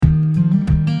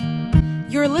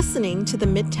You're listening to the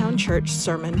Midtown Church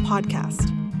Sermon Podcast.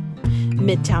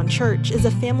 Midtown Church is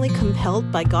a family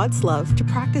compelled by God's love to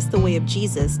practice the way of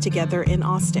Jesus together in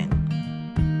Austin.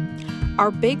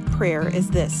 Our big prayer is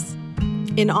this: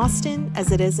 in Austin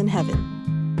as it is in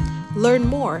heaven. Learn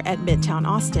more at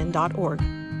midtownaustin.org.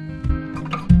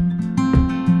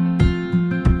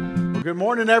 Well, good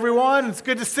morning, everyone. It's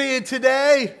good to see you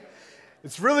today.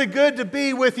 It's really good to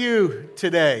be with you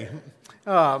today.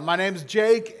 My name is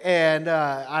Jake, and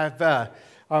I'm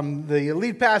the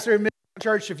lead pastor in Midtown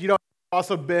Church. If you don't, I've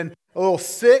also been a little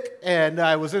sick, and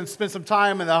I was going to spend some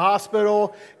time in the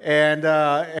hospital,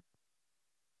 and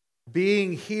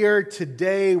being here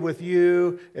today with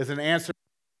you is an answer.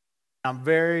 I'm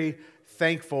very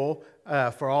thankful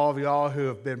for all of y'all who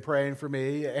have been praying for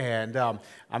me, and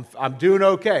I'm doing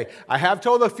okay. I have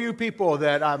told a few people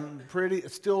that I'm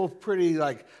still pretty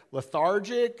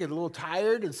lethargic and a little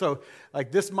tired, and so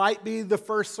this might be the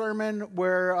first sermon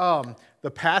where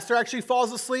the pastor actually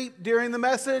falls asleep during the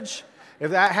message.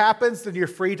 If that happens, then you're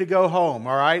free to go home,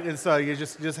 all right? And so you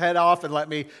just head off and let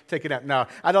me take a nap. No,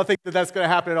 I don't think that's going to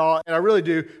happen at all, and I really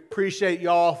do appreciate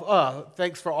y'all.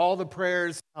 Thanks for all the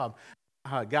prayers.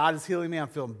 God is healing me. I'm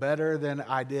feeling better than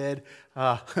I did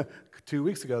 2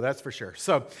 weeks ago, that's for sure.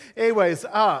 So anyways,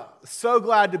 so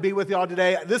glad to be with y'all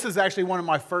today. This is actually one of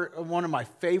my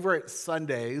favorite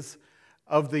Sundays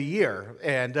of the year,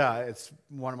 and it's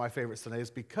one of my favorite Sundays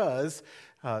because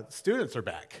students are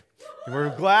back. And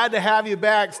we're glad to have you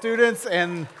back, students,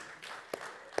 and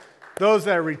those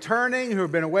that are returning who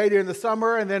have been away during the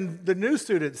summer, and then the new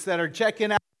students that are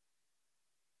checking out.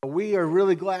 We are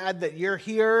really glad that you're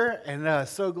here, and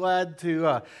so glad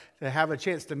to have a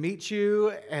chance to meet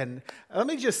you. And let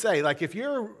me just say, if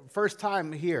you're first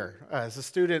time here as a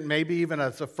student, maybe even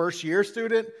as a first-year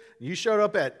student, you showed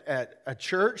up at a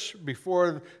church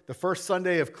before the first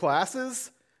Sunday of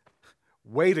classes,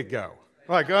 way to go.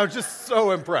 I'm just so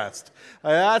impressed.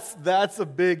 That's a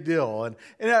big deal,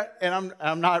 and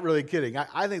I'm not really kidding.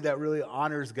 I think that really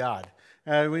honors God.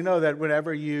 We know that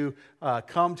whenever you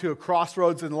come to a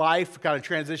crossroads in life, kind of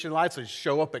transition life, so you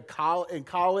show up in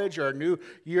college or a new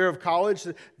year of college,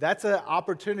 that's an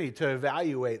opportunity to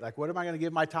evaluate, what am I going to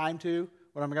give my time to?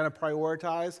 What am I going to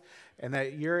prioritize? And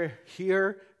that you're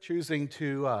here choosing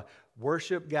to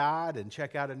worship God and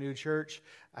check out a new church.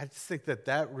 I just think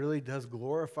that really does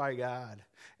glorify God.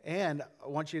 And I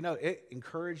want you to know, it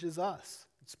encourages us.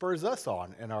 It spurs us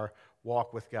on in our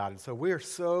walk with God. And so we are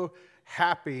so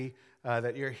happy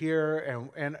that you're here,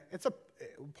 and it's a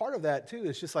part of that too.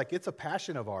 It's just it's a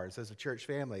passion of ours as a church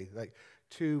family,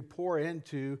 to pour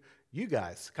into you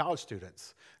guys, college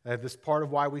students. This part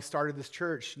of why we started this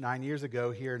church 9 years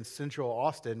ago here in Central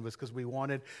Austin was because we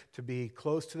wanted to be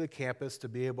close to the campus, to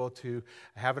be able to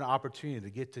have an opportunity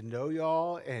to get to know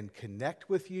y'all and connect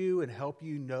with you and help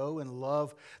you know and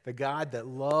love the God that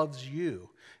loves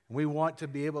you. And we want to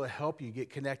be able to help you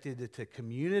get connected to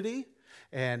community,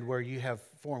 and where you have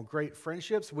formed great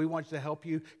friendships. We want to help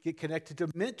you get connected to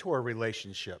mentor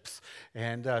relationships.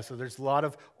 And so there's a lot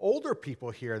of older people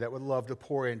here that would love to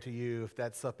pour into you if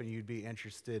that's something you'd be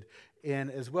interested in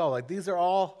as well. These are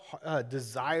all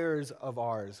desires of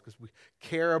ours because we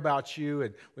care about you,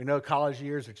 and we know college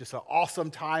years are just an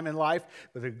awesome time in life,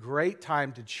 but a great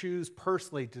time to choose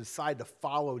personally to decide to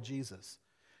follow Jesus,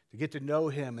 to get to know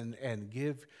him and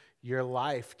give your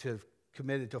life to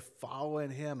committed to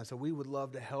following him. And so we would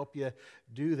love to help you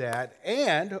do that.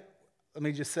 And let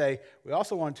me just say, we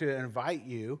also want to invite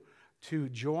you to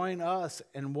join us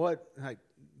in what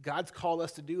God's called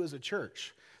us to do as a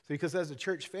church. So because as a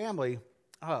church family,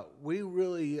 we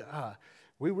really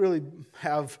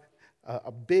have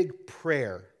a big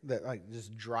prayer that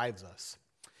just drives us.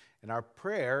 And our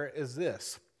prayer is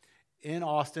this: in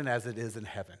Austin as it is in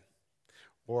heaven.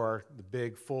 Or the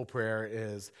big full prayer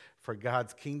is for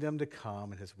God's kingdom to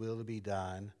come and his will to be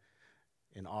done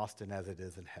in Austin as it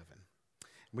is in heaven.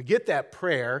 And we get that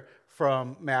prayer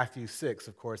from Matthew 6.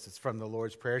 Of course, it's from the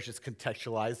Lord's Prayer. It's just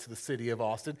contextualized to the city of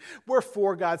Austin. We're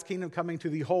for God's kingdom coming to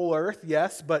the whole earth,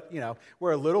 yes, but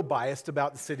we're a little biased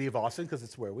about the city of Austin because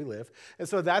it's where we live. And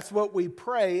so that's what we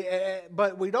pray,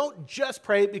 but we don't just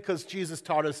pray it because Jesus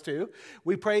taught us to.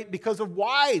 We pray it because of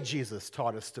why Jesus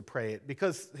taught us to pray it.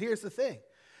 Because here's the thing.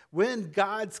 When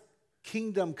God's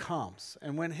kingdom comes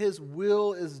and when his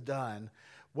will is done,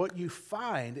 what you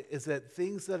find is that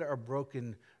things that are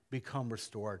broken become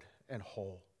restored and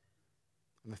whole.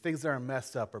 And the things that are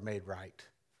messed up are made right.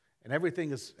 And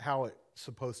everything is how it's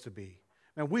supposed to be.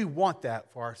 And we want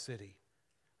that for our city,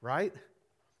 right?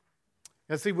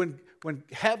 And see, when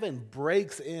heaven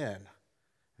breaks in,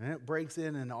 and it breaks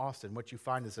in Austin, what you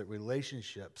find is that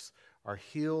relationships are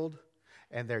healed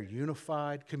and they're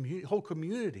unified. Whole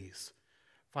communities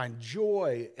find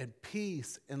joy and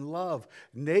peace and love.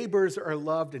 Neighbors are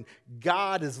loved, and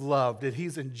God is loved, and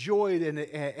He's enjoyed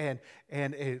and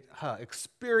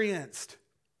experienced.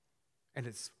 And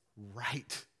it's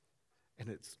right, and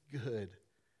it's good.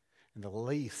 And the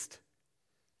least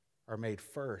are made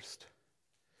first,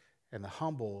 and the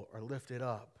humble are lifted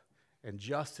up, and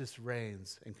justice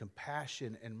reigns, and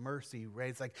compassion and mercy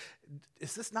reigns. Like,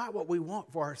 is this not what we want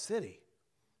for our city?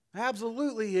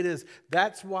 Absolutely it is.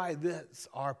 That's why this is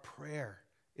our prayer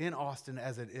in Austin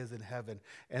as it is in heaven.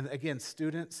 And again,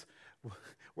 students,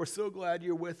 we're so glad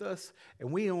you're with us.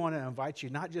 And we want to invite you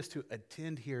not just to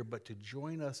attend here, but to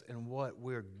join us in what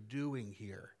we're doing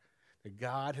here. That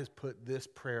God has put this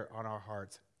prayer on our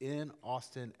hearts in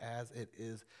Austin as it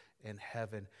is in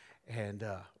heaven. And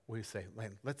we say,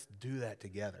 man, let's do that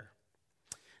together.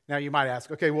 Now, you might ask,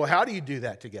 okay, well, how do you do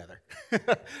that together?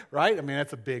 Right? I mean,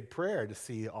 that's a big prayer to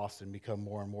see Austin become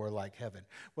more and more like heaven.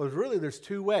 Well, really, there's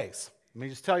two ways. Let me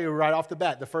just tell you right off the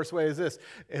bat. The first way is this.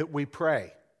 We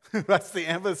pray. That's the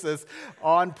emphasis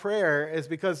on prayer, is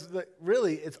because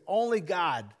really it's only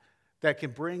God that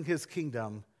can bring His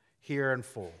kingdom here in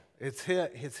full. It's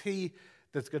He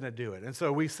that's going to do it. And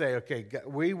so we say, okay,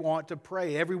 we want to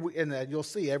pray. And you'll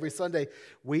see every Sunday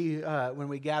when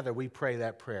we gather, we pray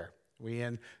that prayer. We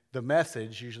end the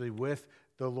message usually with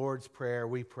the Lord's Prayer.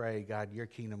 We pray, God, your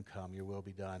kingdom come, your will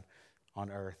be done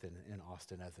on earth and in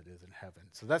Austin as it is in heaven.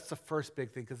 So that's the first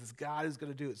big thing, because it's God who's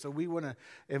going to do it. So we want to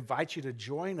invite you to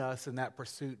join us in that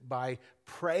pursuit by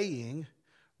praying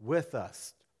with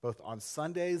us, both on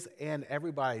Sundays and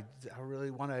everybody. I really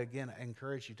want to, again,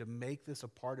 encourage you to make this a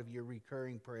part of your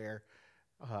recurring prayer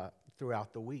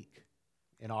throughout the week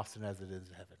in Austin as it is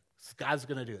in heaven. God's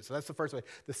going to do it. So that's the first way.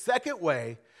 The second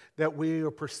way that we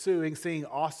are pursuing seeing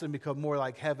Austin become more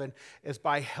like heaven is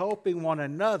by helping one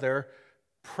another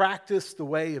practice the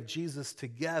way of Jesus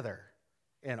together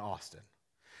in Austin.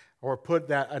 Or put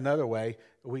that another way,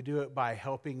 we do it by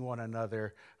helping one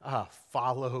another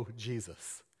follow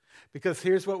Jesus. Because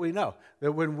here's what we know,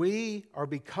 that when we are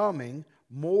becoming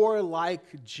more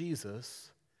like Jesus,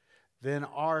 then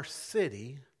our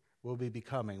city will be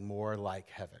becoming more like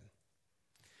heaven.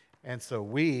 And so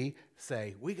we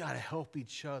say, we got to help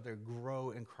each other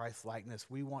grow in Christ's likeness.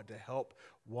 We want to help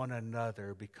one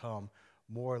another become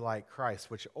more like Christ,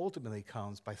 which ultimately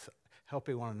comes by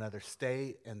helping one another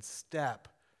stay in step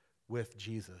with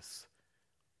Jesus.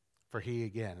 For He,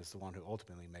 again, is the one who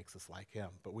ultimately makes us like Him.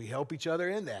 But we help each other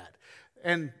in that.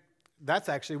 And that's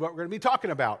actually what we're going to be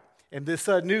talking about in this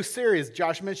new series.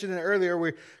 Josh mentioned it earlier.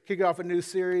 We're kicking off a new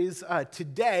series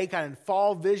today, kind of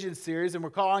fall vision series, and we're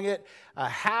calling it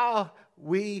How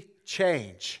We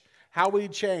Change. How we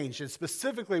change. And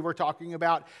specifically, we're talking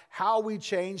about how we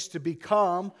change to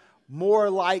become more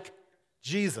like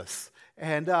Jesus.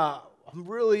 And I'm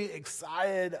really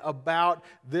excited about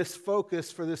this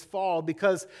focus for this fall,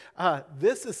 because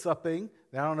this is something,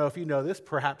 I don't know if you know this,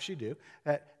 perhaps you do,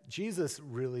 that Jesus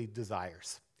really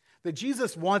desires. That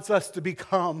Jesus wants us to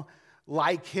become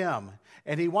like Him.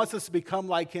 And He wants us to become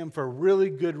like Him for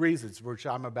really good reasons, which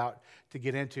I'm about to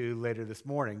get into later this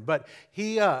morning. But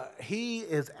He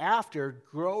is after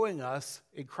growing us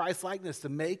in Christ's likeness, to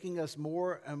making us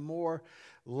more and more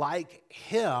like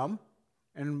Him.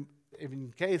 And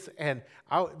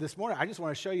this morning, I just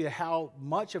want to show you how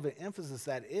much of an emphasis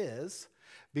that is,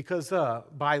 because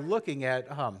by looking at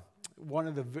by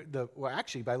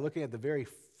looking at the very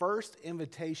first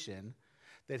invitation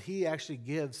that He actually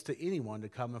gives to anyone to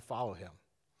come and follow Him.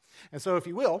 And so, if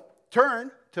you will,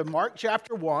 turn to Mark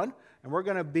chapter 1, and we're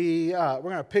going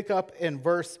to pick up in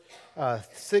verse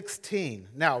 16.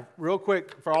 Now, real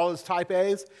quick, for all those type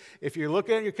A's, if you're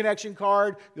looking at your connection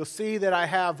card, you'll see that I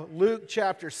have Luke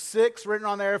chapter 6 written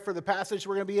on there for the passage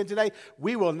we're going to be in today.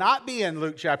 We will not be in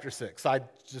Luke chapter 6. I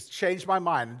just changed my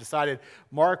mind and decided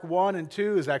Mark 1 and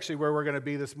 2 is actually where we're going to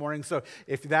be this morning. So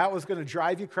if that was going to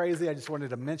drive you crazy, I just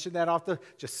wanted to mention that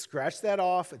just scratch that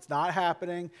off. It's not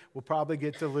happening. We'll probably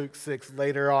get to Luke 6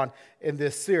 later on in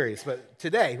this series. But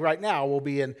today, right now, we'll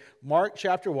be in Mark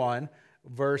chapter 1,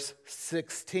 verse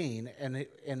 16. And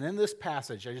in this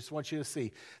passage, I just want you to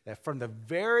see that from the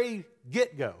very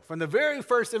get-go, from the very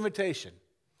first invitation,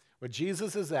 what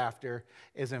Jesus is after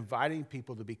is inviting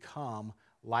people to become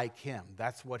like Him.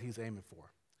 That's what He's aiming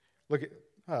for.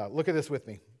 Look at this with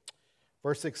me.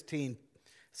 Verse 16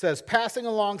 says, passing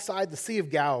alongside the Sea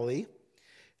of Galilee,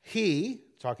 He,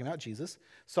 talking about Jesus,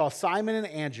 saw Simon and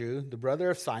Andrew, the brother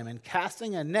of Simon,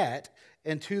 casting a net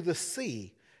into the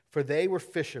sea, for they were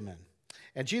fishermen.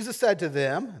 And Jesus said to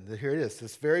them, and here it is,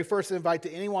 this very first invite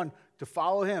to anyone to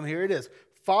follow Him, here it is,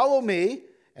 follow me,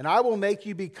 and I will make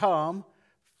you become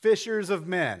fishers of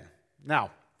men.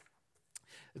 Now,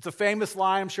 it's a famous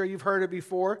line. I'm sure you've heard it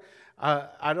before.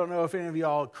 I don't know if any of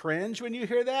y'all cringe when you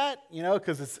hear that,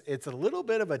 because it's a little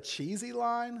bit of a cheesy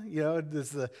line. This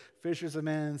the fishers of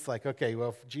men. It's like, okay, well,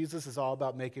 if Jesus is all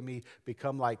about making me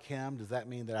become like him, does that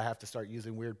mean that I have to start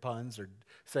using weird puns or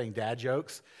saying dad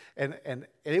jokes? And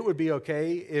it would be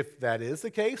okay if that is the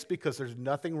case, because there's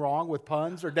nothing wrong with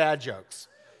puns or dad jokes.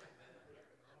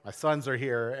 My sons are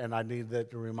here, and I need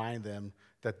to remind them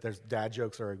that dad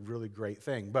jokes are a really great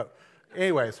thing. But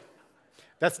anyways,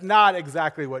 that's not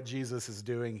exactly what Jesus is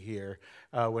doing here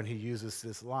when he uses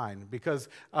this line, because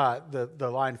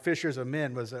the line fishers of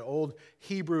men was an old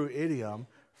Hebrew idiom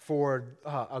for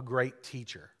a great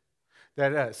teacher.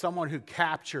 That someone who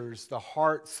captures the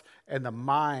hearts and the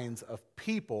minds of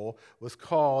people was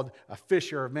called a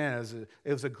fisher of men.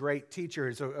 It was a great teacher.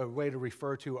 It's a way to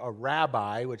refer to a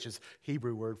rabbi, which is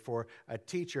Hebrew word for a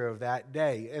teacher of that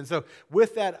day. And so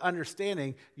with that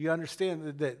understanding, you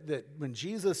understand that when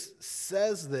Jesus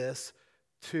says this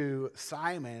to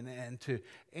Simon and to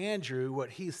Andrew, what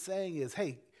he's saying is,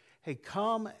 hey,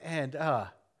 come and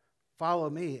follow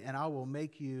me, and I will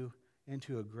make you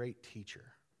into a great teacher.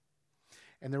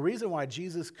 And the reason why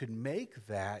Jesus could make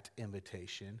that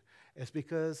invitation is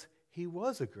because he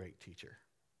was a great teacher.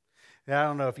 Now, I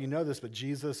don't know if you know this, but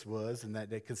Jesus was, and that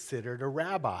they considered a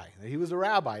rabbi. He was a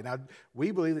rabbi. Now,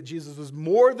 we believe that Jesus was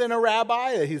more than a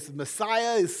rabbi, that he's the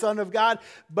Messiah, he's Son of God.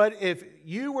 But if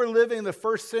you were living in the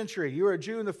first century, you were a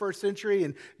Jew in the first century,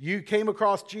 and you came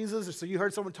across Jesus, or so you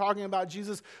heard someone talking about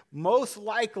Jesus, most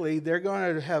likely they're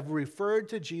going to have referred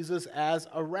to Jesus as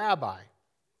a rabbi.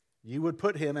 You would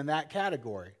put him in that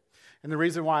category. And the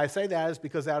reason why I say that is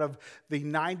because out of the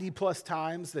 90 plus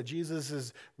times that Jesus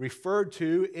is referred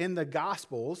to in the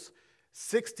Gospels,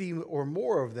 60 or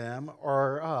more of them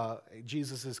are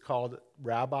Jesus is called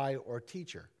rabbi or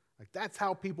teacher. Like, that's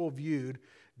how people viewed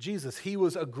Jesus. He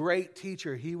was a great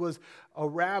teacher. He was a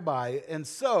rabbi. And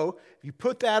so, if you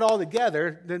put that all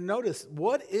together, then notice,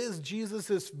 what is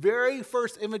Jesus' very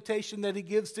first invitation that he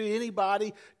gives to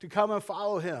anybody to come and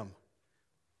follow him?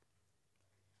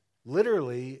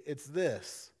 Literally, it's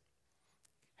this.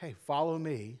 Hey, follow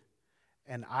me,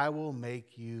 and I will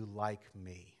make you like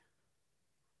me.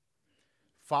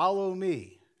 Follow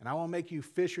me, and I will make you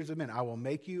fishers of men. I will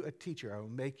make you a teacher. I will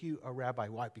make you a rabbi.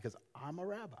 Why? Because I'm a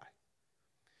rabbi.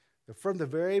 But from the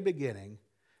very beginning,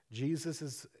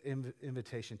 Jesus'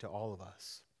 invitation to all of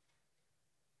us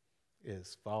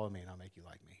is follow me, and I'll make you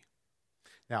like me.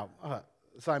 Now,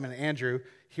 Simon and Andrew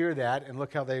hear that, and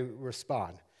look how they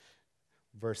respond.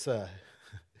 Verse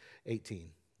 18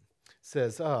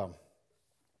 says,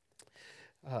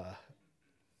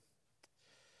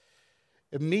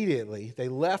 immediately they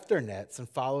left their nets and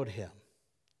followed him.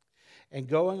 And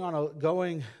going on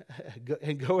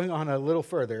a little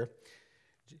further,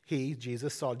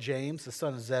 Jesus, saw James, the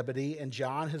son of Zebedee, and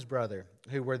John, his brother,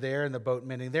 who were there in the boat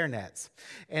mending their nets.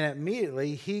 And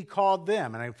immediately he called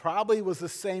them, and it probably was the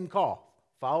same call.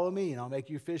 Follow me, and I'll make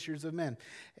you fishers of men.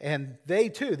 And they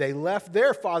too, they left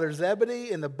their father Zebedee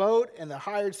in the boat and the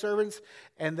hired servants,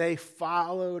 and they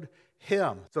followed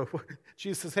him. So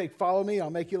Jesus says, hey, follow me, I'll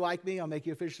make you like me, I'll make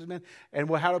you fishers of men. And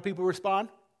how do people respond?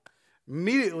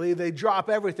 Immediately, they drop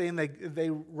everything, they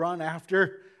run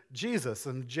after Jesus.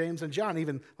 And James and John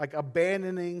even like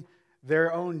abandoning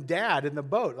their own dad in the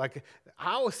boat. Like,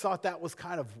 I always thought that was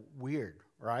kind of weird,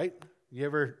 right? You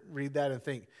ever read that and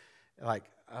think,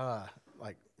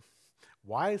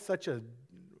 why such a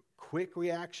quick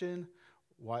reaction?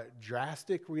 Why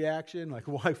drastic reaction? Like,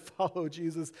 why follow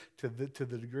Jesus to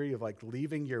the degree of like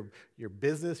leaving your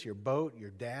business, your boat, your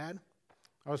dad?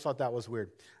 I always thought that was weird.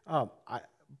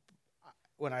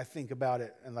 When I think about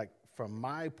it, and like from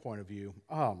my point of view,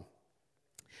 I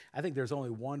think there's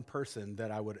only one person that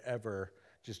I would ever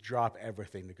just drop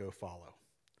everything to go follow.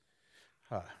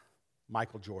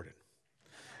 Michael Jordan.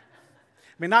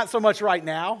 I mean, not so much right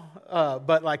now,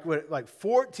 but like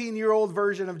 14-year-old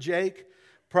version of Jake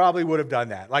probably would have done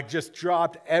that. Like, just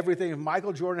dropped everything. If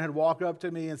Michael Jordan had walked up to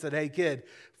me and said, hey, kid,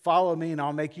 follow me and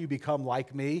I'll make you become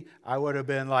like me, I would have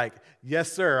been like,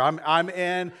 yes, sir, I'm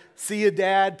in. See you,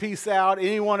 Dad. Peace out.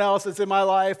 Anyone else that's in my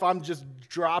life, I'm just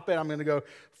dropping. I'm going to go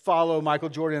follow Michael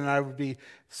Jordan, and I would be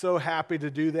so happy to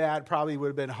do that. Probably would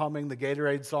have been humming the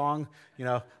Gatorade song,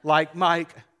 like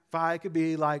Mike. If I could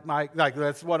be like Mike, like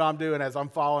that's what I'm doing as I'm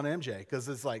following MJ, because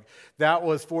it's like that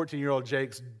was 14-year-old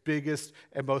Jake's biggest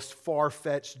and most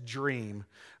far-fetched dream,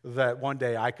 that one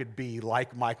day I could be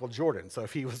like Michael Jordan. So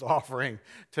if he was offering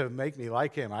to make me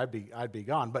like him, I'd be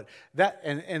gone. But that,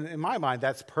 and in my mind,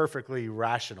 that's perfectly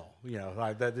rational,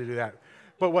 to do that.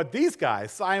 But what these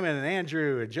guys, Simon and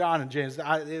Andrew and John and James,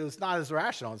 it was not as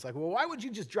rational. It's like, well, why would you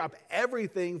just drop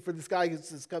everything for this guy who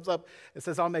just comes up and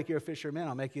says, I'll make you a fisherman,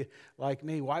 I'll make you like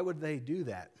me? Why would they do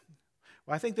that?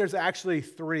 Well, I think there's actually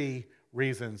three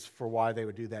reasons for why they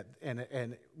would do that.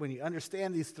 And when you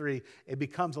understand these three, it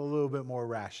becomes a little bit more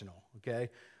rational,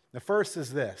 okay? The first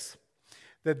is this,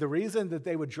 that the reason that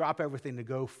they would drop everything to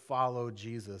go follow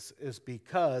Jesus is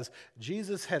because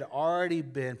Jesus had already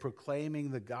been proclaiming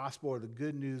the gospel or the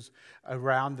good news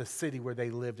around the city where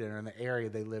they lived in, or in the area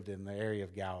they lived in the area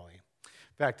of Galilee.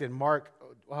 In fact, in Mark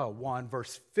 1,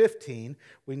 verse 15,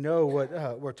 we know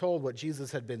we're told what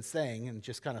Jesus had been saying, and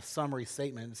just kind of summary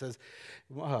statement. It says,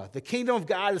 the kingdom of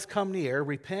God has come near,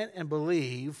 repent and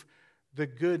believe the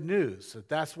good news.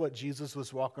 That's what Jesus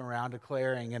was walking around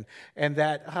declaring, and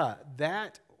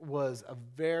that was a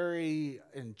very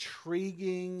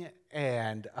intriguing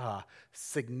and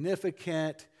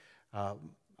significant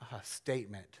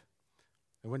statement.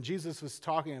 And when Jesus was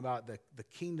talking about the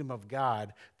kingdom of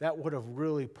God, that would have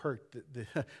really perked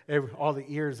all the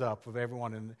ears up of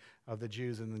everyone of the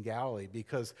Jews in Galilee,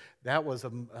 because that was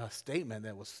a statement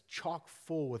that was chock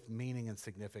full with meaning and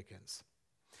significance.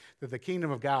 That the kingdom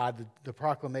of God, the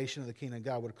proclamation of the kingdom of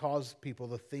God, would cause people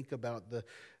to think about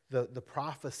the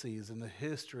prophecies and the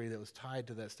history that was tied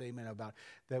to that statement, about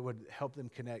that would help them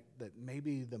connect that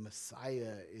maybe the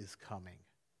Messiah is coming.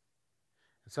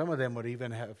 And some of them would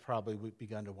even have probably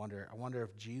begun to wonder, I wonder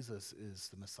if Jesus is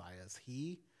the Messiah.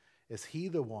 Is he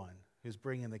the one who's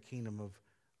bringing the kingdom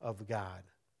of God?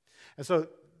 And so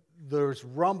there's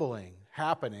rumbling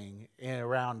happening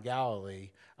around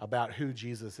Galilee about who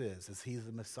Jesus is. Is he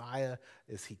the Messiah?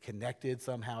 Is he connected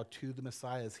somehow to the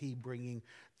Messiah? Is he bringing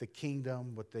the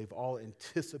kingdom, what they've all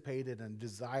anticipated and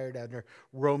desired under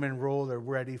Roman rule? They're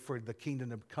ready for the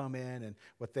kingdom to come in, and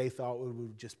what they thought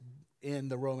would just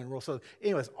end the Roman rule. So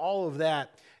anyways, all of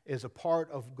that is a part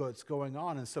of what's going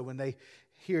on. And so when they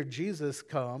hear Jesus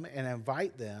come and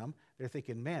invite them, they're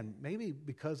thinking, man, maybe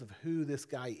because of who this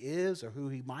guy is or who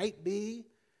he might be,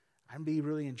 I'd be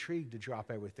really intrigued to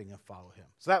drop everything and follow him.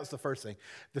 So that was the first thing.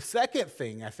 The second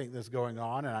thing I think that's going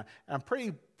on, and I'm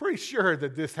pretty sure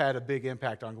that this had a big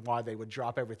impact on why they would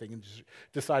drop everything and just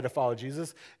decide to follow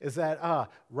Jesus, is that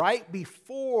right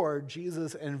before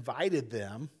Jesus invited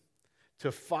them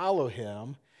to follow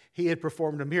him, he had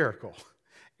performed a miracle.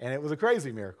 And it was a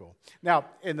crazy miracle. Now,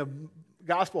 in the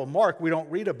Gospel of Mark, we don't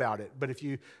read about it. But if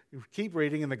you keep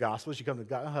reading in the Gospels, you come to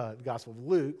the Gospel of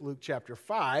Luke chapter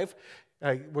 5,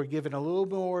 we're given a little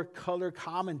more color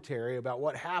commentary about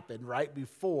what happened right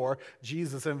before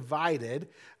Jesus invited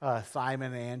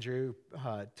Simon and Andrew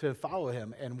to follow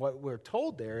him. And what we're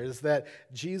told there is that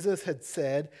Jesus had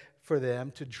said for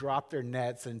them to drop their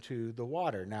nets into the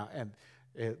water. Now,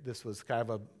 this was kind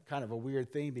of a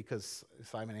weird thing, because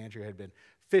Simon and Andrew had been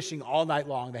fishing all night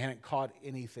long. They hadn't caught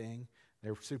anything. They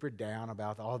were super down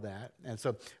about all that. And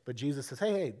so, but Jesus says,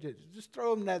 hey, just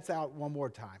throw them nets out one more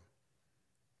time.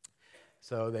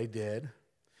 So they did,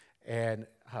 and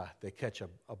they catch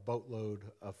a boatload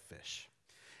of fish.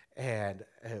 And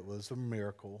it was a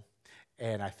miracle.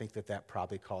 And I think that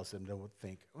probably caused them to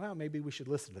think, well, maybe we should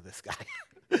listen to this guy,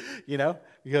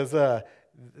 because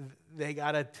they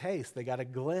got a taste, they got a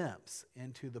glimpse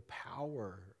into the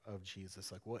power of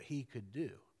Jesus, like what he could do.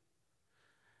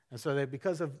 And so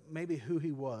because of maybe who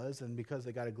he was, and because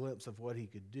they got a glimpse of what he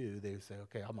could do, they would say,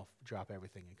 okay, I'm going to drop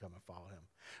everything and come and follow him.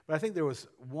 But I think there was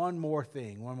one more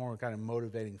kind of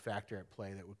motivating factor at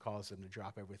play that would cause them to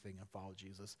drop everything and follow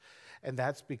Jesus. And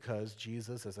that's because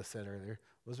Jesus, as I said earlier,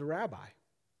 was a rabbi.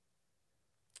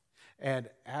 And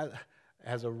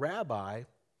as a rabbi,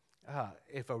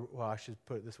 I should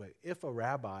put it this way, if a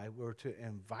rabbi were to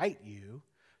invite you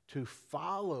to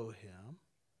follow him,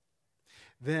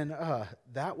 then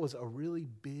that was a really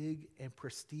big and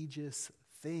prestigious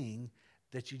thing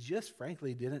that you just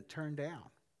frankly didn't turn down.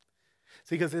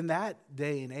 See, because in that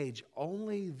day and age,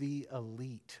 only the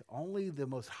elite, only the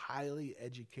most highly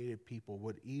educated people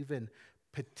would even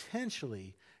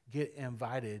potentially get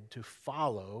invited to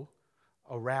follow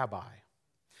a rabbi.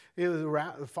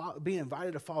 Being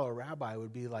invited to follow a rabbi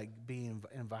would be like being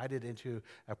invited into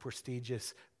a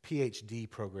prestigious PhD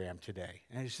program today.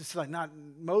 And it's just like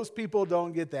most people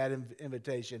don't get that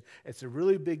invitation. It's a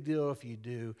really big deal if you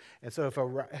do. And so if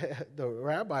the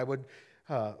rabbi would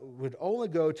only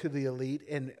go to the elite,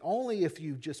 and only if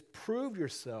you just proved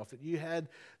yourself that you had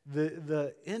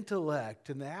the intellect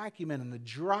and the acumen and the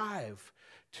drive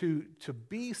to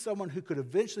be someone who could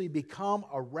eventually become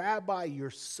a rabbi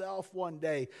yourself one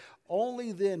day,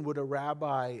 only then would a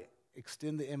rabbi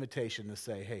extend the invitation to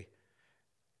say, hey,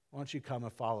 why don't you come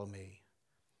and follow me?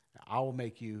 I will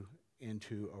make you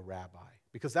into a rabbi.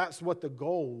 because that's what the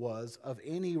goal was of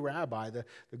any rabbi. The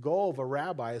goal of a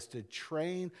rabbi is to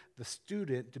train the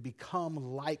student to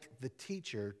become like the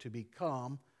teacher, to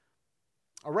become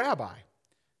a rabbi.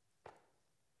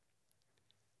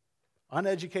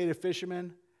 Uneducated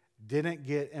fishermen didn't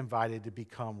get invited to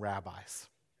become rabbis.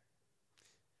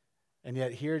 And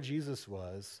yet here Jesus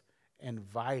was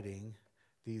inviting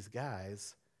these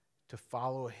guys to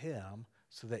follow him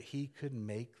so that he could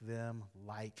make them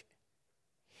like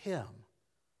him,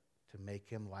 to make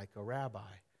him like a rabbi.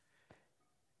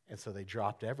 And so they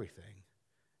dropped everything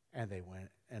and they went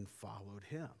and followed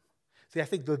him. See, I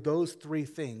think that those three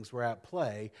things were at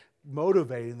play,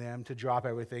 motivating them to drop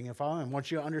everything and follow him.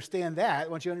 Once you understand that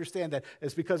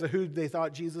it's because of who they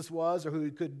thought Jesus was or who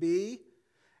he could be,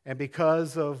 and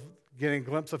because of getting a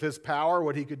glimpse of his power,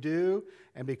 what he could do,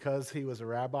 and because he was a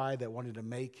rabbi that wanted to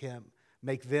make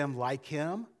them like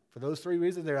him. For those three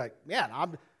reasons, they're like, man,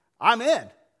 I'm in.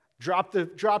 Drop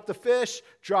the fish,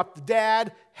 drop the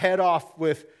dad, head off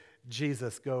with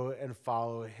Jesus, go and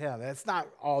follow him. That's not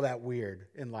all that weird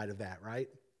in light of that, right?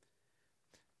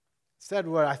 Instead,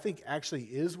 what I think actually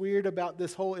is weird about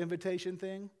this whole invitation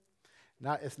thing,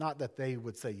 it's not that they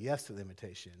would say yes to the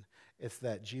invitation, it's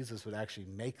that Jesus would actually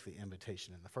make the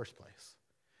invitation in the first place.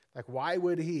 Like, why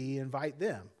would he invite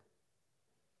them?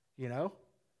 You know?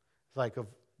 It's like if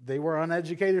they were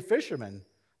uneducated fishermen.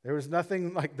 There's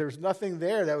nothing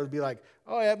there that would be like,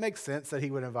 oh, yeah, it makes sense that he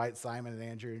would invite Simon and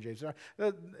Andrew and James.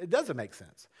 It doesn't make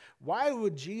sense. Why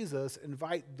would Jesus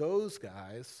invite those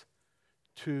guys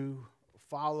to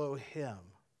follow him?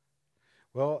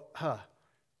 Well,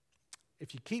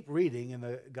 if you keep reading in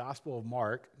the Gospel of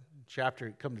Mark,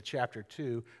 come to chapter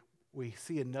 2, we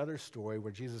see another story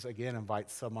where Jesus again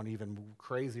invites someone even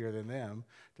crazier than them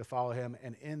to follow him.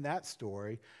 And in that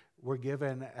story, we're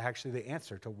given actually the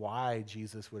answer to why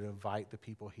Jesus would invite the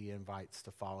people he invites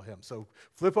to follow him. So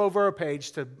flip over a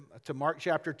page to Mark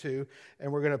chapter 2,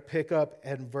 and we're going to pick up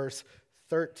in verse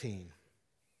 13.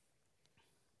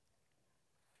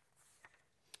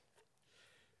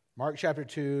 Mark chapter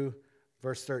 2,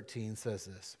 verse 13 says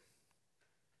this.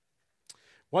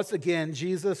 Once again,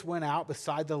 Jesus went out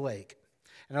beside the lake,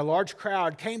 and a large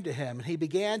crowd came to him, and he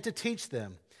began to teach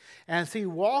them. And as he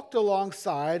walked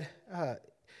alongside,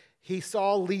 he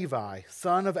saw Levi,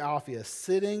 son of Alphaeus,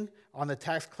 sitting on the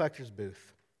tax collector's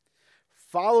booth.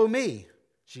 "Follow me,"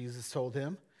 Jesus told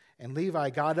him, and Levi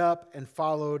got up and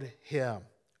followed him.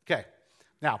 Okay,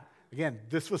 now, again,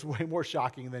 this was way more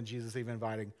shocking than Jesus even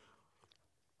inviting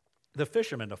the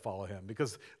fishermen to follow him,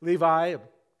 because Levi,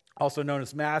 also known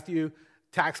as Matthew,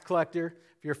 tax collector.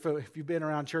 If you've been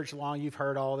around church long, you've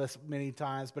heard all this many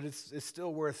times, but it's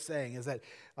still worth saying is that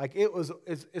like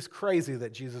it's crazy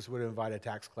that Jesus would invite a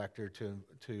tax collector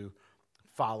to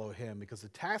follow him, because the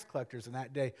tax collectors in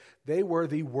that day, they were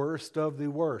the worst of the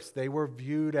worst. They were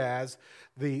viewed as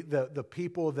the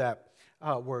people that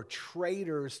were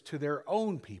traitors to their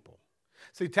own people.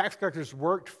 See, tax collectors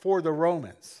worked for the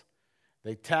Romans.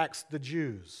 They taxed the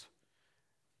Jews,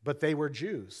 but they were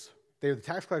Jews. The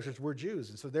tax collectors were Jews,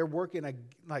 and so they're working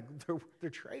like they're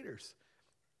traitors.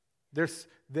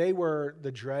 They were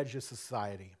the dredge of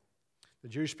society. The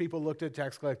Jewish people looked at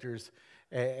tax collectors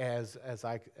as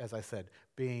I said,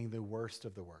 being the worst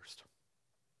of the worst.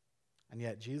 And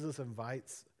yet Jesus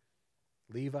invites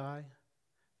Levi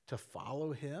to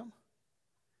follow him.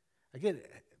 Again,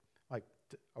 like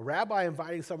a rabbi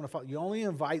inviting someone to follow, you only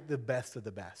invite the best of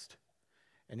the best.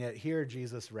 And yet here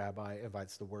Jesus, rabbi,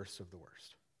 invites the worst of the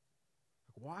worst.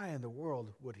 Why in the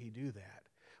world would he do that?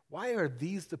 Why are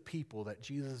these the people that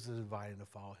Jesus is inviting to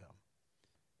follow him?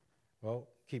 Well,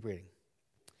 keep reading.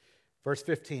 Verse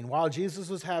 15, while Jesus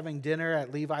was having dinner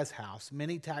at Levi's house,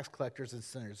 many tax collectors and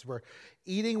sinners were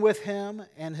eating with him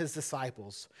and his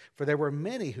disciples, for there were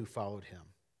many who followed him.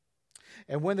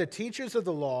 And when the teachers of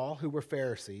the law, who were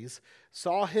Pharisees,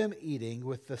 saw him eating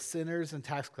with the sinners and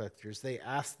tax collectors, they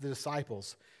asked the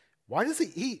disciples, "Why does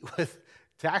he eat with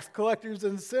tax collectors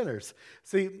and sinners?"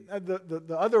 See,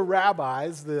 the other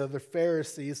rabbis, the other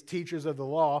Pharisees, teachers of the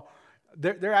law,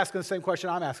 they're asking the same question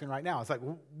I'm asking right now. It's like,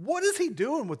 what is he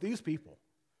doing with these people?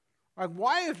 Like,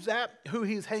 why is that who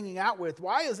he's hanging out with?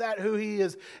 Why is that who he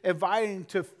is inviting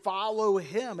to follow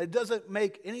him? It doesn't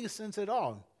make any sense at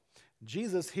all.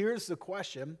 Jesus hears the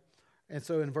question, and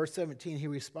so in verse 17 he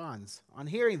responds. On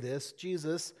hearing this,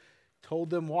 Jesus told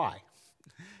them why.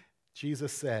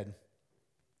 Jesus said,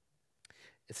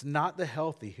 "It's not the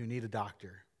healthy who need a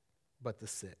doctor, but the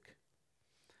sick.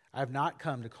 I have not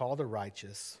come to call the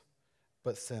righteous,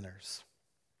 but sinners."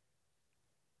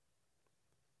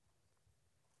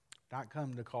 Not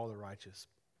come to call the righteous,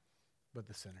 but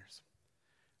the sinners.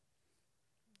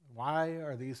 Why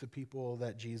are these the people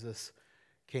that Jesus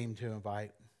came to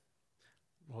invite?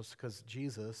 Well, it's because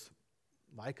Jesus,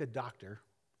 like a doctor,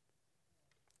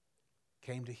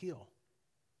 came to heal.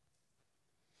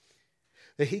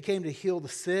 That he came to heal the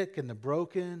sick and the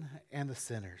broken and the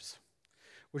sinners,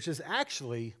 which is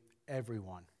actually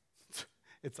everyone.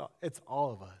 It's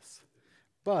all of us.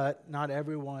 But not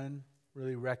everyone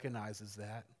really recognizes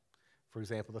that. For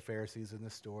example, the Pharisees in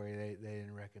this story, they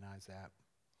didn't recognize that.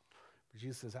 But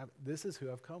Jesus says, this is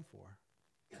who I've come for.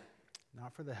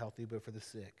 Not for the healthy, but for the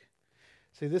sick.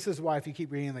 See, this is why if you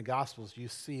keep reading the Gospels, you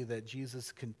see that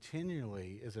Jesus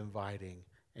continually is inviting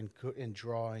and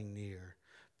drawing near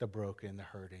the broken, the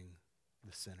hurting,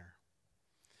 the sinner.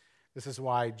 This is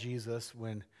why Jesus,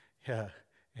 when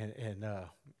in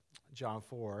John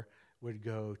 4, would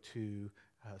go to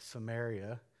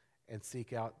Samaria and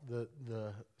seek out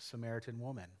the Samaritan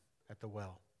woman at the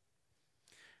well.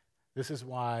 This is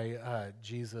why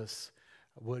Jesus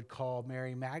would call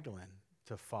Mary Magdalene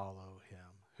to follow him,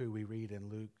 who we read in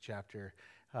Luke chapter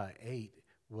 8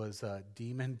 was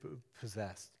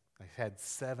demon-possessed. They had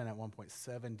 7 at one point,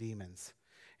 7 demons.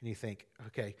 And you think,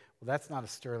 okay, well, that's not a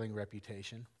sterling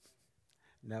reputation.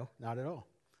 No, not at all.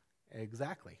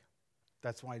 Exactly.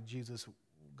 That's why Jesus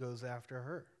goes after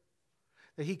her.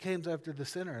 That he comes after the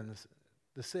sinner and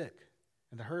the sick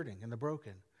and the hurting and the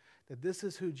broken. That this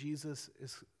is who Jesus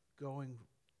is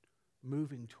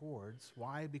moving towards.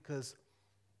 Why? Because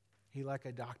he, like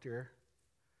a doctor,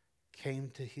 came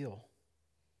to heal.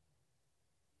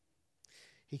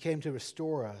 He came to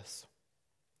restore us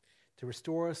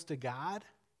to God,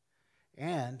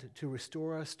 and to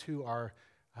restore us to our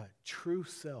true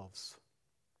selves.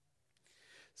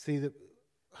 See,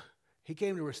 he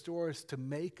came to restore us to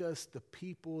make us the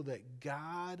people that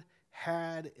God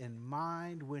had in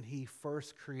mind when he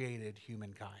first created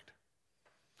humankind.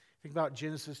 Think about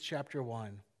Genesis chapter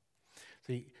 1.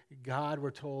 See, God,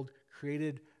 we're told,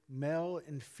 created male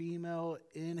and female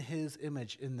in his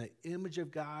image. In the image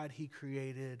of God, he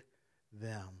created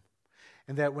them.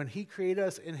 And that when he created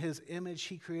us in his image,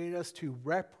 he created us to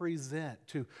represent,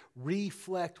 to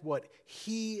reflect what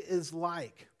he is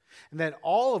like. And that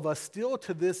all of us still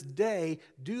to this day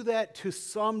do that to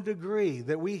some degree,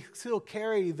 that we still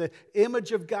carry the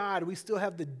image of God. We still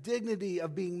have the dignity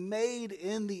of being made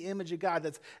in the image of God.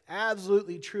 That's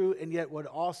absolutely true. And yet what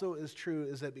also is true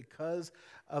is that because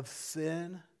of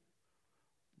sin,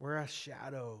 we're a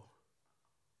shadow.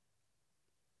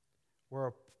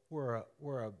 We're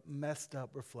a messed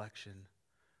up reflection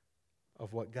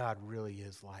of what God really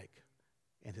is like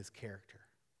in his character.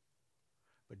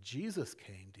 But Jesus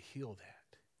came to heal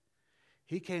that.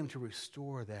 He came to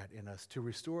restore that in us, to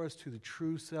restore us to the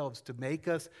true selves, to make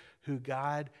us who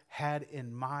God had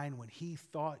in mind when he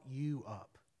thought you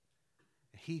up.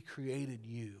 He created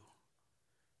you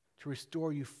to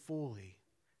restore you fully,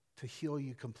 to heal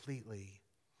you completely.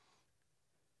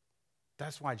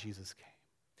 That's why Jesus came.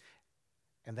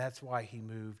 And that's why he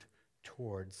moved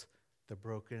towards the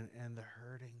broken and the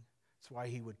hurting. That's why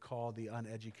he would call the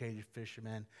uneducated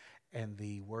fishermen and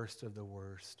the worst of the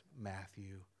worst,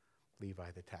 Matthew, Levi,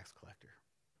 the tax collector.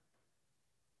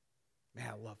 Man,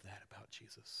 I love that about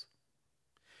Jesus.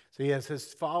 So as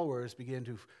his followers began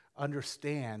to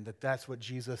understand that that's what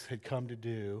Jesus had come to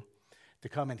do, to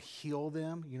come and heal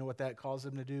them, you know what that calls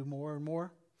them to do more and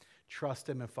more? Trust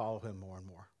him and follow him more and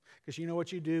more. Because you know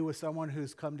what you do with someone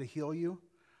who's come to heal you?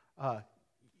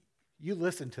 You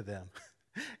listen to them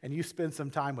and you spend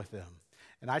some time with them.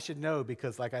 And I should know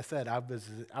because, like I said, I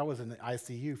was in the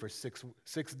ICU for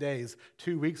six days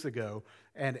 2 weeks ago,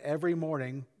 and every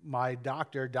morning my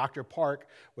doctor, Dr. Park,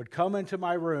 would come into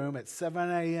my room at 7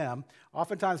 a.m.,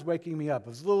 oftentimes waking me up. It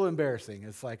was a little embarrassing.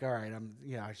 It's like, all right,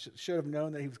 I should have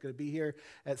known that he was going to be here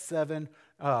at 7,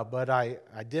 but I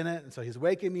didn't. And so he's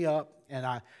waking me up, and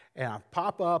I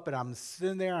pop up, and I'm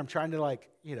sitting there. I'm trying to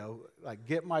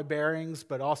get my bearings,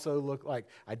 but also look like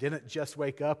I didn't just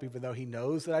wake up, even though he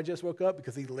knows that I just woke up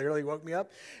because he literally woke me up.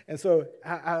 And so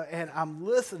I'm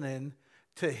listening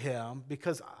to him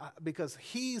because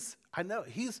he's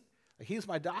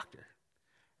my doctor.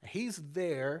 He's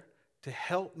there to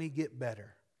help me get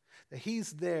better.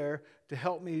 He's there to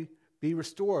help me be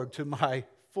restored to my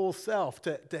full self,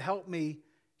 to help me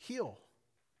heal.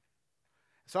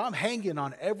 So I'm hanging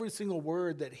on every single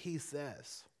word that he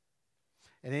says.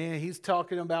 And then he's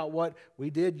talking about what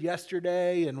we did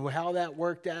yesterday and how that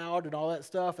worked out and all that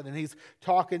stuff. And then he's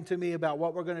talking to me about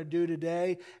what we're going to do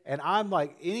today. And I'm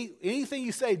like, anything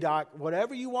you say, Doc,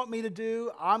 whatever you want me to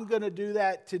do, I'm going to do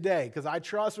that today because I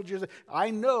trust what you're saying. I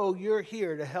know you're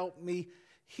here to help me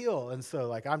heal. And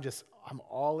so I'm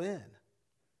all in.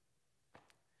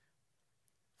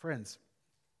 Friends,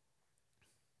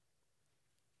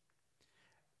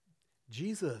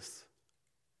 Jesus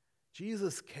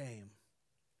came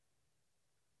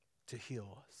to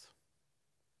heal us.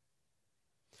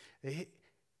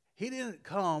 He didn't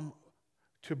come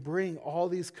to bring all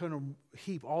these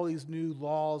heap all these new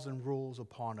laws and rules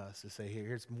upon us to say,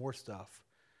 here's more stuff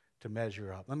to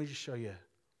measure up. Let me just show you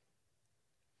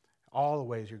all the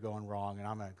ways you're going wrong, and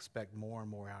I'm going to expect more and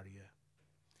more out of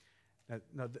you.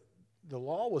 Now, the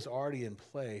law was already in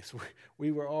place.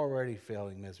 We were already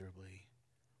failing miserably.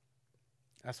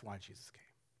 That's why Jesus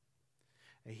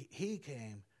came. He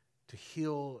came to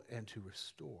heal and to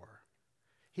restore.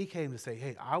 He came to say,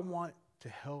 hey, I want to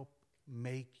help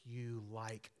make you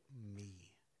like me.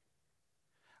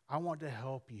 I want to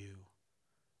help you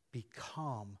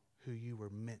become who you were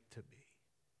meant to be.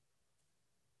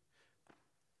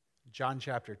 John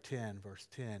chapter 10, verse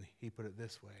 10, he put it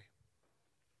this way.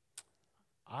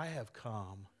 I have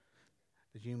come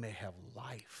that you may have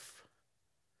life,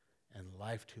 and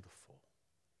life to the full.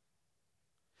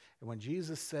 And when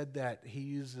Jesus said that, he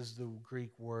uses the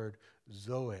Greek word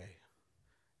zoe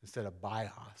instead of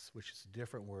bios, which is a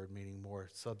different word meaning more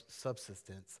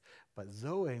subsistence. But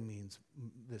zoe means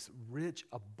this rich,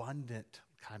 abundant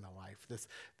kind of life,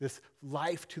 this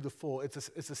life to the full.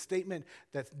 It's a statement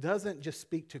that doesn't just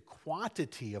speak to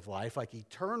quantity of life, like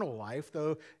eternal life,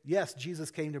 though, yes,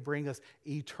 Jesus came to bring us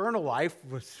eternal life,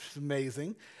 which is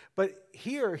amazing. But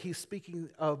here he's speaking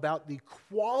about the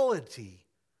quality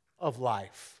of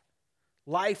life.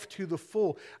 Life to the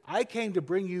full. I came to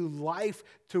bring you life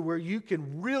to where you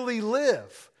can really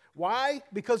live. Why?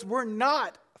 Because we're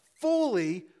not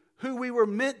fully who we were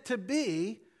meant to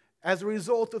be as a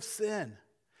result of sin.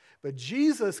 But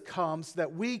Jesus comes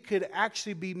that we could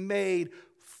actually be made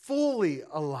fully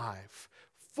alive,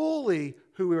 fully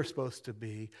who we were supposed to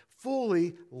be,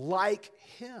 fully like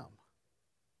Him.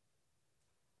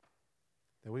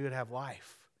 That we would have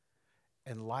life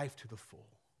and life to the full.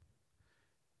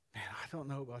 Man, I don't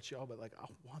know about y'all, but I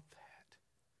want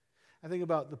that. I think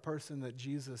about the person that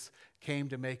Jesus came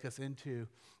to make us into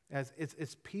as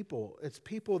it's people. It's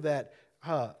people that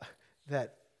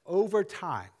over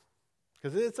time,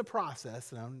 because it's a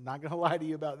process, and I'm not going to lie to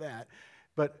you about that,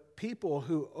 but people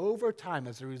who over time,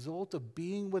 as a result of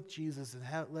being with Jesus and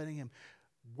letting Him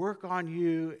work on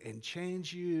you and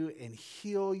change you and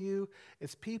heal you,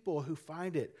 it's people who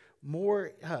find it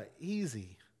more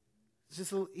easy. It's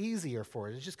just a little easier for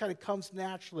it. It just kind of comes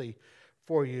naturally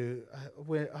for you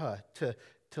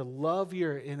to love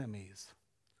your enemies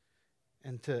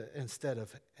and instead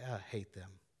of hate them.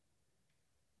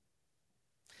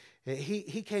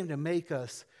 He came to make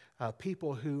us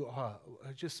people who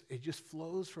it just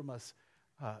flows from us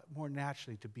more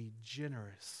naturally to be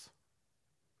generous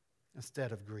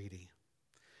instead of greedy,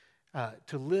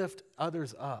 to lift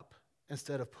others up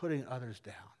instead of putting others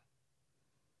down,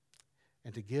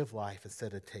 and to give life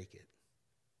instead of take it.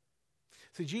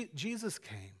 See, Jesus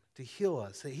came to heal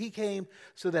us. He came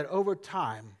so that over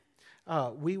time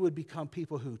we would become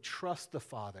people who trust the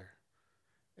Father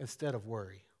instead of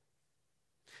worry,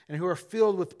 and who are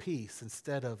filled with peace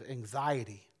instead of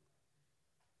anxiety,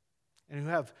 and who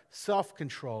have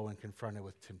self-control when confronted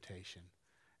with temptation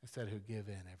instead of who give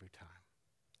in every time.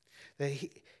 That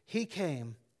he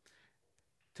came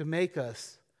to make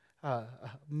us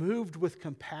moved with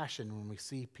compassion when we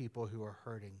see people who are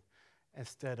hurting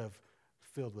instead of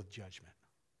filled with judgment.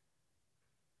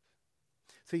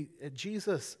 See,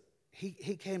 Jesus, he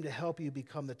came to help you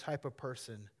become the type of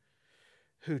person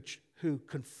who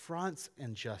confronts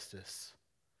injustice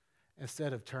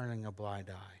instead of turning a blind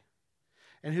eye,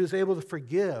 and who's able to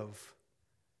forgive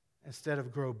instead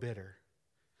of grow bitter,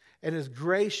 and is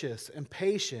gracious and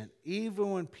patient even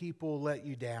when people let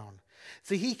you down.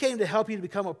 See, he came to help you to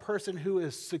become a person who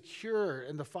is secure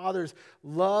in the Father's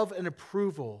love and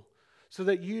approval so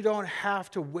that you don't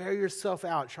have to wear yourself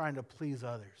out trying to please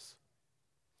others.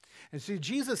 And see,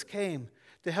 Jesus came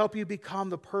to help you become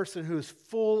the person who is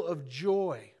full of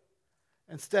joy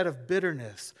instead of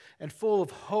bitterness, and full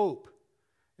of hope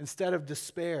instead of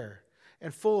despair,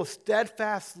 and full of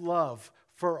steadfast love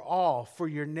for all, for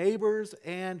your neighbors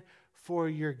and for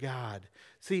your God.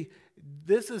 See,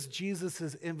 this is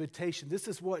Jesus' invitation. This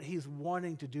is what He's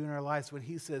wanting to do in our lives when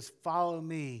He says, follow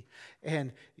me,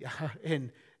 and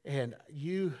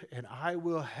you and I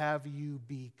will have you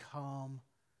become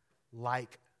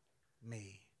like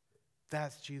me.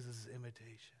 That's Jesus'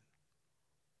 invitation.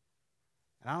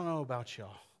 And I don't know about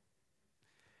y'all,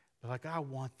 but I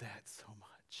want that so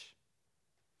much.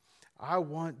 I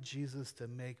want Jesus to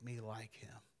make me like Him.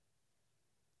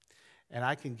 And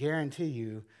I can guarantee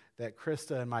you that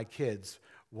Krista and my kids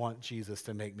want Jesus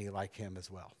to make me like Him as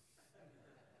well.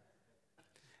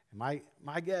 And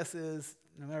my guess is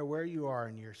no matter where you are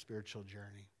in your spiritual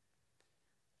journey,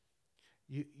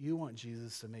 you want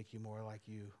Jesus to make you, more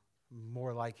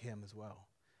like him as well.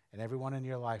 And everyone in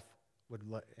your life would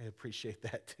appreciate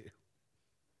that too.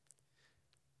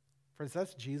 Friends,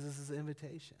 that's Jesus'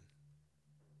 invitation.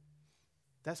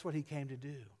 That's what he came to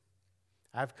do.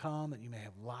 I've come that you may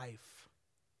have life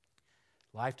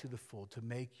to the full, to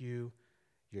make you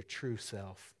your true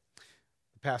self.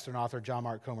 The pastor and author John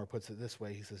Mark Comer puts it this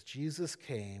way. He says, Jesus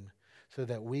came so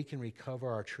that we can recover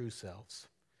our true selves.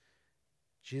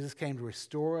 Jesus came to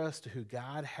restore us to who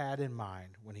God had in mind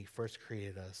when he first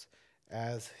created us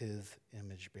as his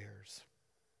image bearers.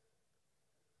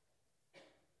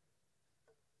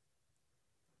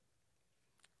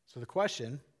 So the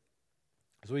question,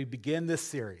 as we begin this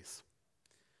series,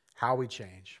 how we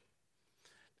change,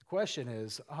 the question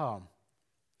is,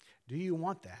 do you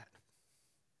want that?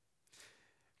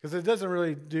 Because it doesn't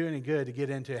really do any good to get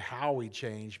into how we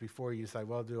change before you say,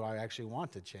 well, do I actually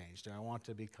want to change? Do I want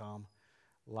to become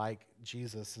like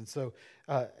Jesus? And so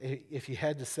if you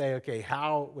had to say, okay,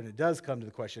 how, when it does come to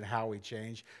the question how we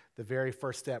change, the very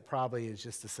first step probably is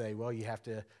just to say, well, you have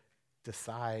to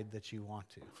decide that you want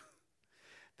to.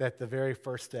 That the very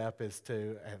first step is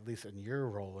to, at least in your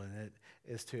role in it,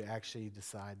 is to actually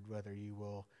decide whether you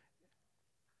will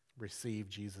receive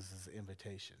Jesus'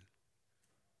 invitation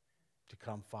to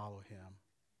come follow him,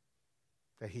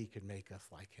 that he could make us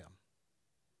like him.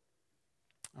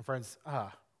 And friends,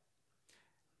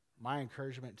 my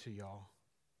encouragement to y'all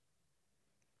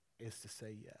is to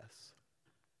say yes.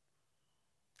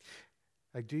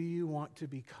 Like, do you want to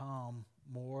become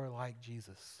more like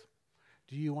Jesus?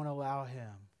 Do you want to allow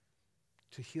him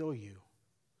to heal you,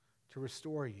 to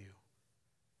restore you,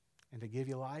 and to give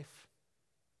you life?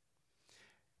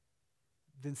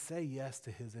 Then say yes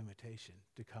to his invitation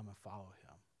to come and follow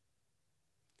him.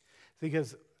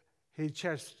 Because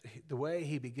the way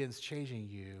he begins changing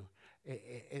you,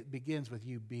 it begins with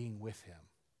you being with him.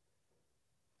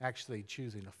 Actually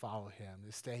choosing to follow him,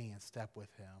 staying in step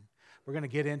with him. We're going to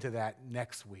get into that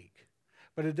next week.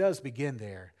 But it does begin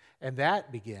there. And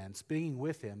that begins, being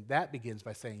with him, that begins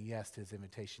by saying yes to his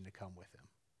invitation to come with him.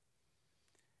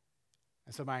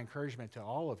 And so my encouragement to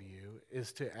all of you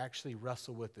is to actually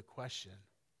wrestle with the question,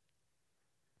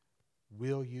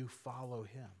 will you follow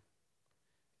him?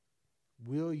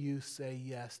 Will you say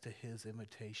yes to his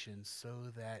invitation so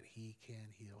that he can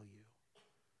heal you?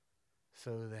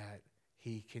 So that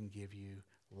he can give you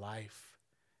life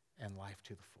and life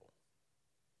to the full?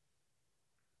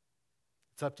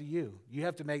 It's up to you. You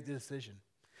have to make the decision.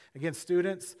 Again,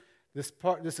 students, this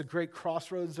is a great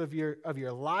crossroads of your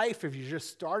life. If you're just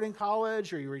starting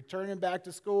college or you're returning back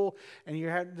to school and you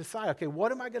have to decide, okay,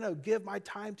 what am I going to give my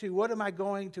time to? What am I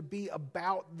going to be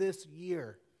about this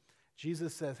year?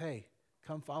 Jesus says, hey,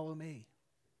 come follow me.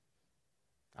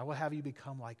 I will have you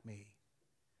become like me.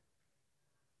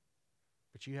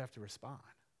 But you have to respond.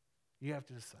 You have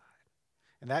to decide.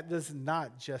 And that is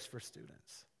not just for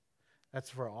students. That's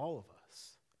for all of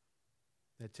us.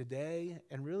 That today,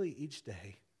 and really each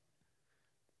day,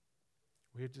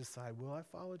 we have to decide, will I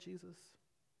follow Jesus?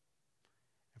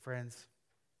 And friends,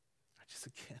 I just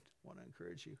again want to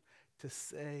encourage you to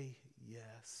say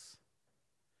yes.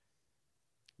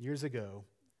 Years ago,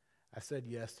 I said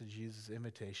yes to Jesus'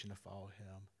 invitation to follow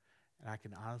him, and I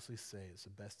can honestly say it's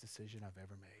the best decision I've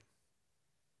ever made.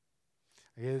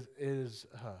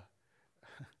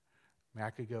 I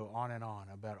could go on and on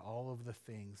about all of the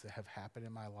things that have happened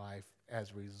in my life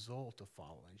as a result of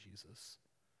following Jesus.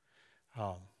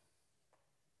 But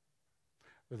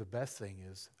the best thing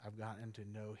is I've gotten to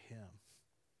know him,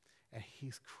 and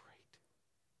he's great.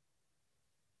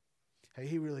 Hey,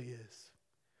 he really is.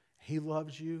 He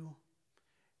loves you,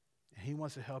 and he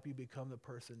wants to help you become the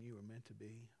person you were meant to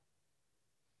be.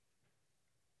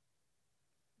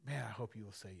 Man, I hope you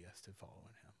will say yes to following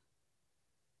him.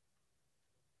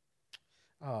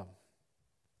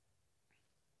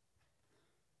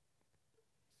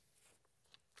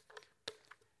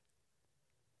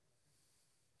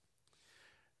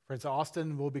 Friends,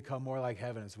 Austin will become more like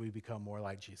heaven as we become more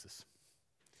like Jesus.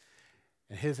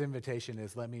 And his invitation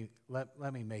is, let me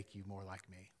make you more like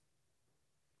me.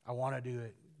 I want to do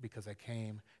it because I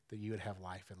came that you would have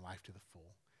life and life to the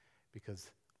full, because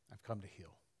I've come to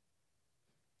heal.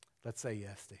 Let's say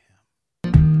yes to him.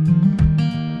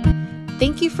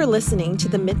 Thank you for listening to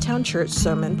the Midtown Church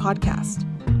Sermon Podcast.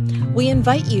 We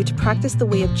invite you to practice the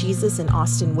way of Jesus in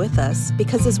Austin with us,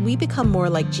 because as we become more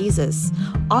like Jesus,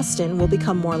 Austin will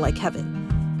become more like heaven.